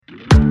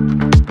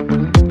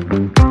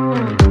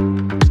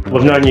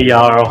We've known Yaya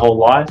our whole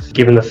life,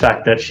 given the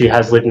fact that she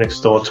has lived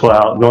next door to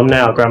our nonna,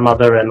 our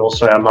grandmother, and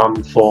also our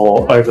mum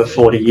for over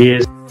 40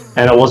 years.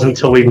 And it wasn't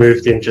until we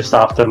moved in just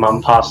after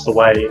mum passed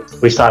away,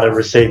 we started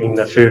receiving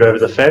the food over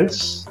the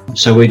fence.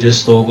 So we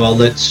just thought, well,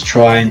 let's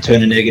try and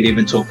turn a negative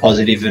into a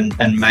positive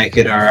and make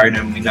it our own,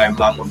 and we know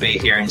mum will be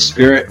here in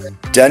spirit.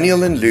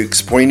 Daniel and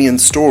Luke's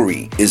poignant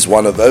story is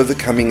one of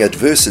overcoming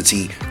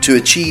adversity to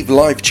achieve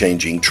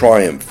life-changing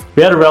triumph.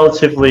 We had a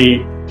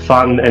relatively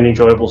fun and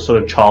enjoyable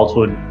sort of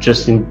childhood,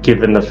 just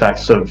given the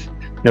facts of,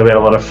 we had a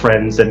lot of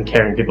friends and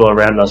caring people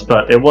around us,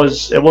 but it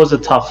was a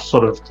tough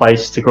sort of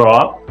place to grow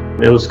up.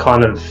 It was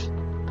kind of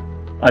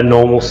a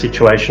normal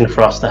situation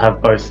for us to have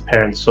both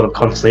parents sort of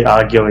constantly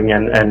arguing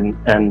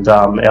and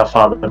our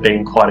father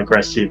being quite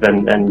aggressive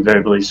and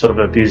verbally sort of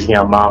abusing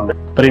our mum.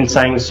 But in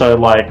saying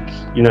so,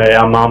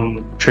 our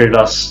mum treated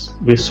us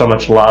with so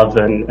much love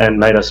and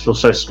made us feel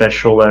so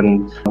special,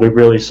 and we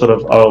really sort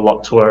of owe a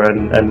lot to her,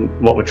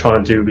 and what we're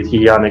trying to do with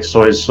Yaya next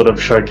door is sort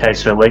of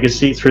showcase her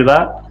legacy through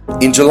that.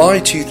 In July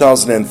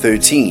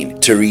 2013, Luke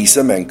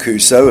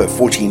Mancuso, a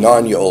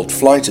 49-year-old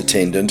flight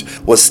attendant,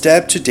 was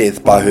stabbed to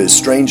death by her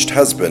estranged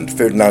husband,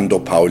 Fernando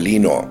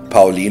Paulino.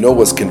 Paulino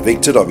was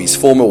convicted of his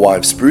former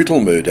wife's brutal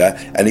murder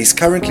and is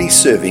currently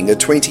serving a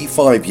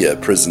 25-year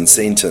prison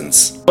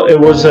sentence. It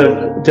was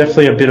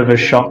definitely a bit of a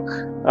shock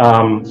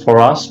for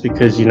us,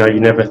 because you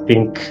never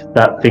think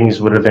that things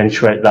would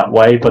eventuate that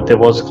way, but there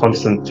was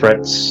constant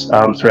threats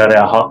throughout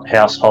our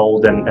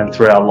household and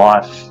through our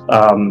life,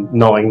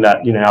 knowing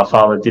that our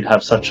father did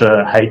have such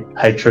a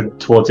hatred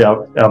towards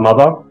our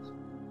mother.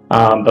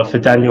 But for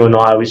Daniel and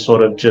I, we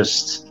sort of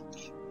just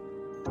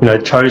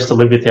chose to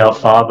live with our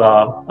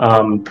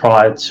father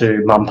prior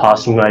to mum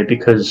passing away,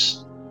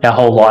 because our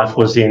whole life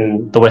was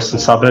in the western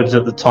suburbs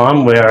at the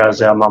time,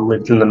 whereas our mum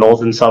lived in the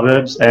northern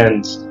suburbs.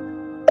 And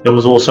it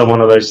was also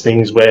one of those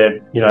things where,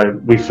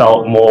 we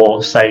felt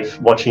more safe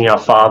watching our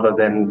father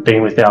than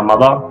being with our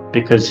mother,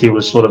 because he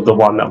was sort of the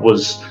one that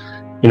was,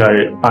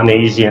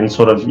 uneasy and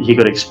sort of he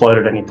could explode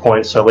at any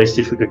point. So at least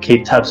if we could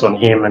keep tabs on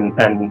him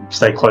and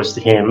stay close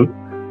to him,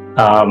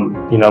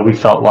 we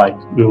felt like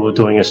we were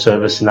doing a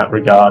service in that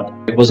regard.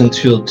 It wasn't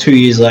until 2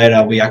 years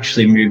later we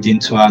actually moved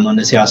into our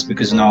nonna's house,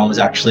 because no one was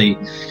actually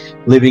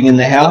living in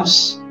the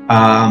house.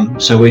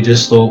 So we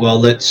just thought, well,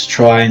 let's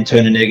try and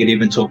turn a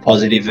negative into a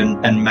positive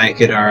and make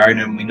it our own,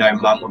 and we know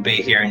mum will be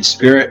here in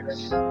spirit.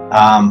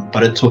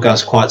 But it took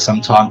us quite some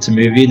time to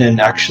move in,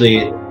 and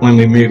actually when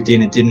we moved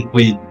in,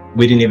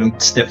 we didn't even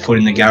step foot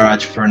in the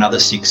garage for another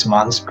 6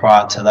 months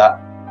prior to that.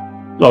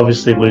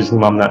 Obviously losing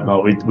mum that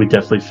night, we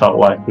definitely felt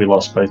like we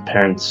lost both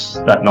parents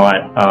that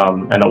night,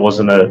 and it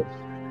wasn't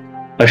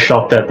a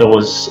shock that there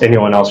was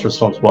anyone else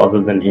responsible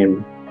other than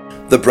him.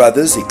 The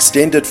brothers,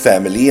 extended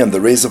family and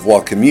the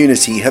reservoir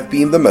community have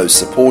been the most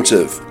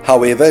supportive.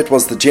 However, it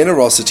was the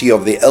generosity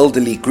of their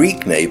elderly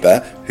Greek neighbor,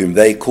 whom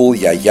they call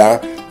Yaya,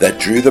 that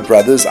drew the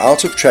brothers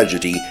out of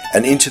tragedy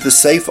and into the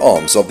safe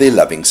arms of their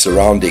loving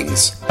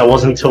surroundings. It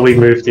wasn't until we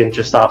moved in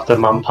just after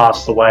mum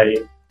passed away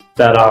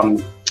that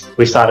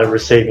we started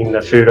receiving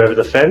the food over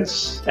the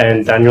fence,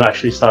 and Daniel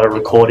actually started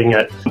recording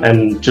it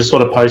and just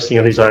sort of posting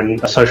on his own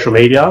social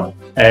media.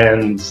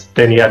 And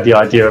then he had the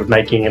idea of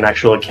making an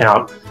actual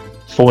account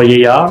for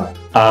Yaya,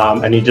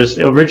 and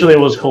originally it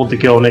was called The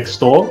Girl Next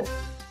Door,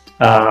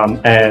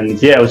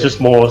 it was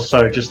just more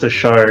so just to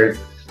show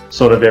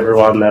sort of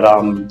everyone that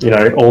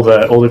all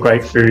the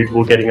great food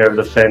we're getting over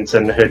the fence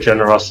and her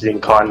generosity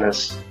and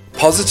kindness.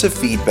 Positive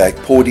feedback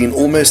poured in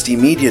almost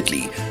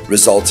immediately,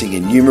 resulting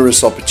in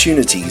numerous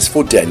opportunities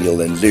for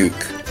Daniel and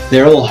Luke.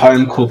 They're all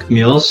home-cooked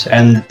meals,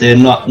 and they're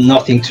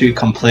nothing too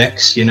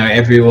complex.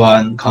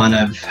 Everyone kind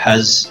of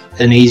has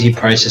an easy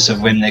process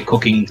of when they're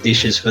cooking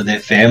dishes for their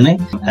family,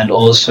 and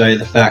also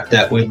the fact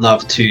that we'd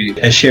love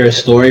to share a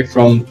story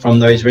from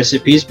those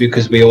recipes,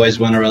 because we always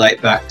want to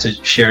relate back to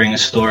sharing a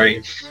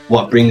story,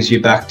 what brings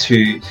you back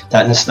to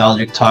that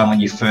nostalgic time when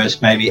you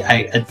first maybe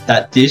ate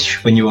that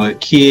dish when you were a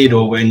kid,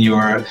 or when you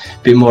were a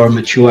bit more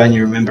mature and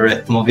you remember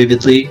it more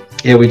vividly.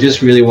 Yeah, we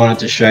just really wanted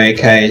to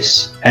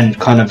showcase and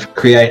kind of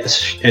create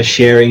a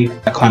sharing,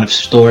 a kind of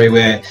story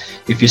where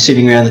if you're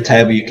sitting around the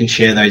table, you can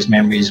share those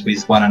memories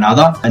with one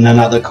another. And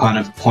another kind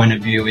of point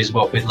of view is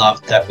what we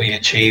loved that we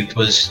achieved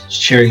was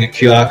sharing a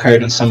QR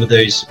code on some of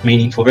those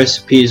meaningful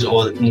recipes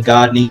or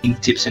gardening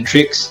tips and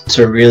tricks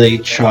to really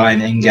try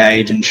and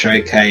engage and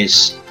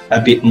showcase a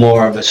bit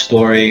more of a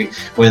story,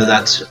 whether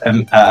that's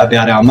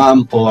about our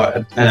mum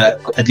or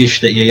a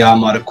dish that Yaya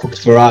might have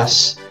cooked for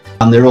us.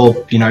 They're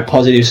all,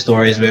 positive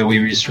stories where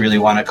we just really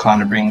want to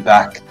kind of bring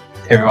back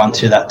everyone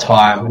to that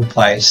time and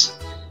place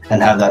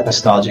and have that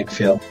nostalgic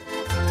feel.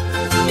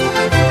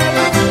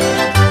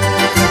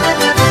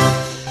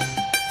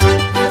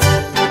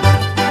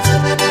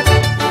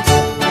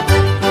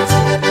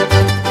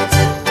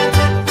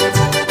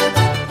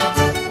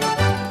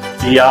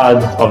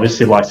 Yaya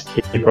obviously likes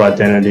to keep her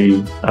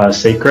identity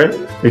secret,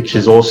 which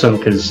is awesome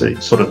because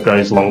it sort of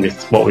goes along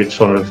with what we're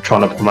sort of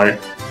trying to promote.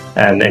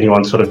 And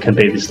anyone sort of can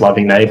be this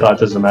loving neighbour. It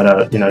doesn't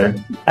matter,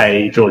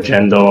 age or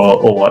gender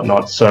or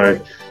whatnot.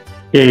 So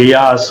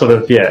sort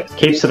of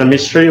keeps it a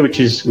mystery, which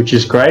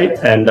is great.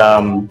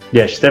 And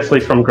she's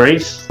definitely from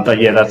Greece, but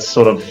that's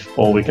sort of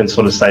all we can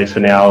sort of say for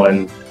now.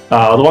 And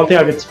the one thing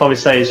I could probably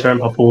say is her and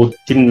Papul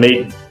didn't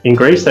meet in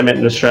Greece; they met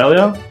in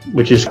Australia,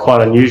 which is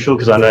quite unusual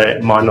because I know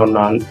my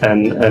nonna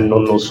and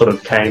nonno sort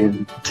of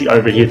came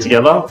over here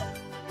together.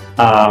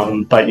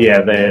 But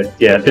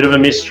they're a bit of a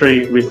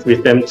mystery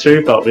with them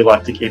too, but we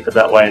like to keep it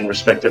that way and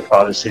respect her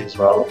privacy as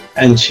well.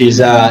 And she's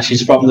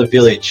from the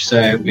village,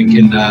 so we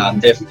can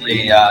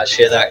definitely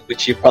share that,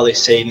 which you've probably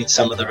seen in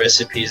some of the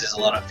recipes. There's a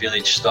lot of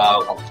village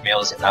style cooked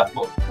meals in that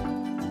book.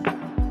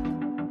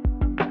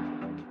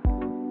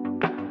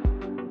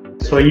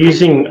 So we're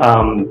using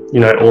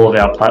all of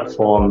our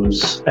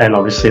platforms and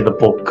obviously the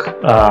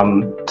book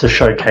to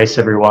showcase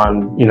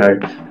everyone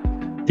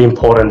the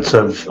importance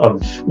of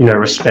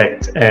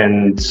respect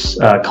and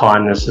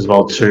kindness as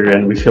well too,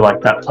 and we feel like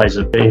that plays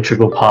an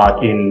integral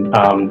part in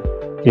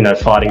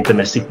fighting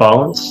domestic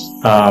violence,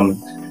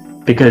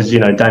 because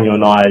Daniel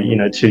and I,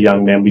 two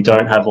young men, we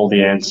don't have all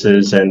the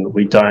answers, and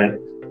we don't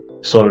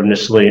sort of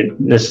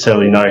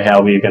necessarily know how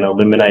we're going to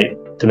eliminate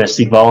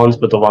domestic violence,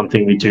 but the one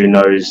thing we do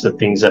know is the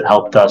things that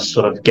helped us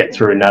sort of get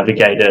through and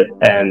navigate it,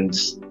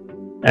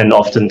 and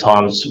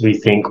oftentimes we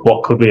think,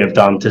 what could we have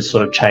done to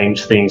sort of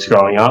change things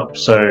growing up?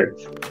 So,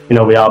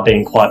 we are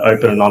being quite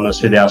open and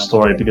honest with our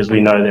story, because we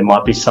know there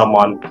might be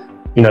someone,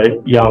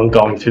 young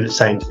going through the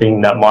same thing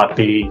that might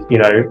be,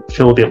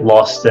 feel a bit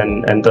lost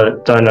and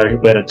don't know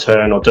where to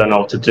turn or don't know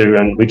what to do.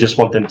 And we just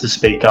want them to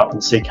speak up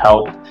and seek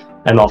help,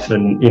 and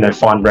often,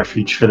 find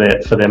refuge for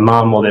their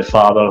mum or their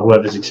father,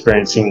 whoever's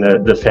experiencing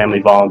the family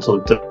violence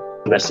or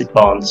domestic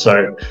violence.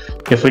 So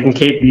if we can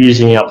keep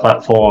using our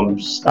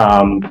platforms,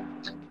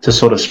 to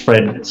sort of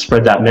spread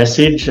that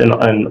message,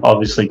 and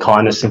obviously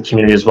kindness and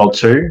community as well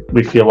too,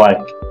 we feel like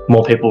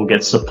more people will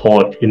get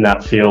support in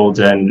that field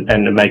and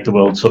make the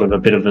world sort of a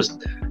bit of a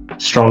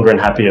stronger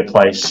and happier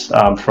place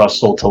for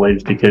us all to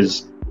live,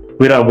 because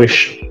we don't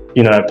wish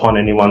upon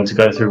anyone to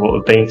go through what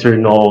we've been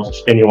through, nor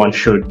anyone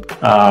should.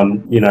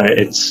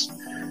 It's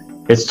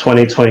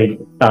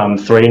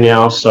 2023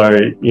 now, so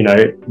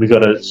we got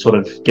to sort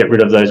of get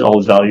rid of those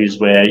old values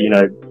where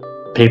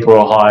people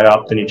are higher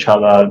up than each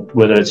other,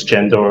 whether it's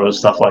gender or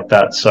stuff like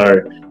that.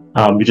 So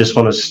we just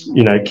want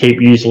to,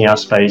 keep using our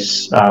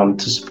space to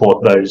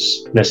support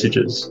those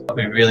messages.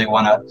 We really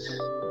want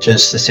to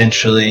just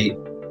essentially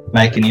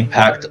make an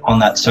impact on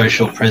that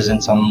social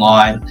presence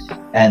online,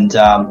 and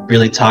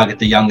really target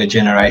the younger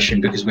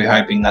generation, because we're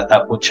hoping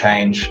that will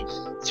change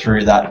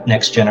through that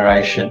next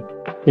generation.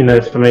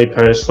 For me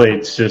personally,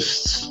 it's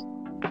just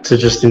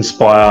to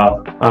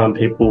inspire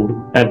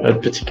people, and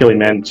particularly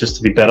men, just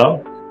to be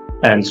better,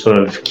 and sort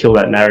of kill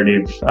that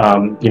narrative,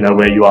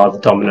 where you are the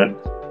dominant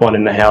one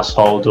in the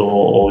household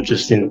or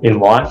just in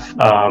life.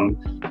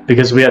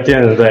 Because at the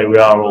end of the day, we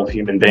are all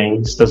human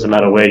beings. Doesn't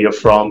matter where you're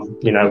from.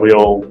 We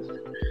all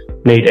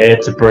need air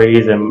to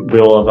breathe, and we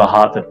all have a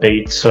heart that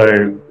beats.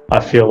 So I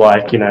feel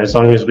like, as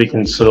long as we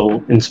can sort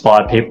of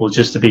inspire people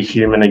just to be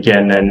human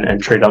again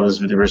and treat others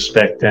with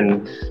respect.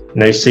 And,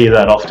 you see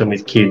that often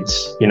with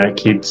kids.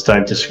 Kids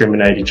don't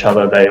discriminate each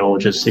other. They all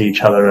just see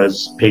each other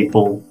as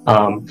people.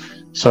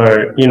 So,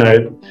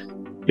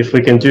 if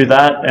we can do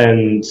that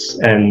and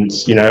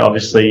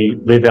obviously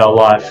live our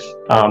life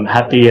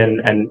happy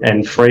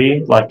and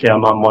free, like our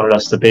mum wanted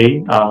us to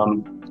be,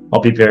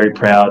 I'll be very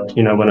proud,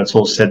 when it's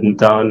all said and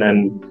done.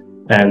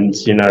 And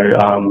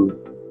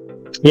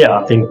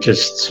I think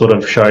just sort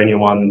of show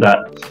anyone that,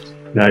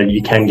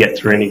 you can get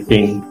through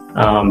anything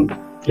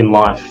in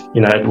life.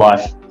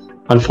 Life,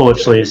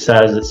 unfortunately, as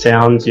sad as it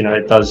sounds,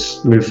 it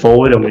does move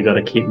forward, and we've got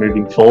to keep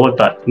moving forward,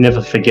 but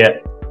never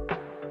forget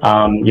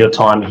your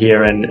time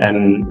here, and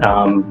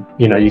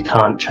you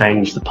can't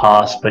change the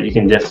past, but you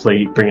can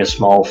definitely bring a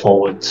smile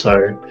forward.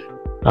 So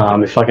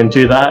if I can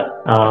do that,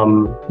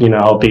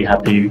 I'll be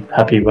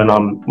happy when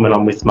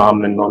I'm with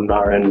mum and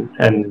nonna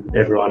and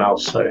everyone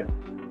else. So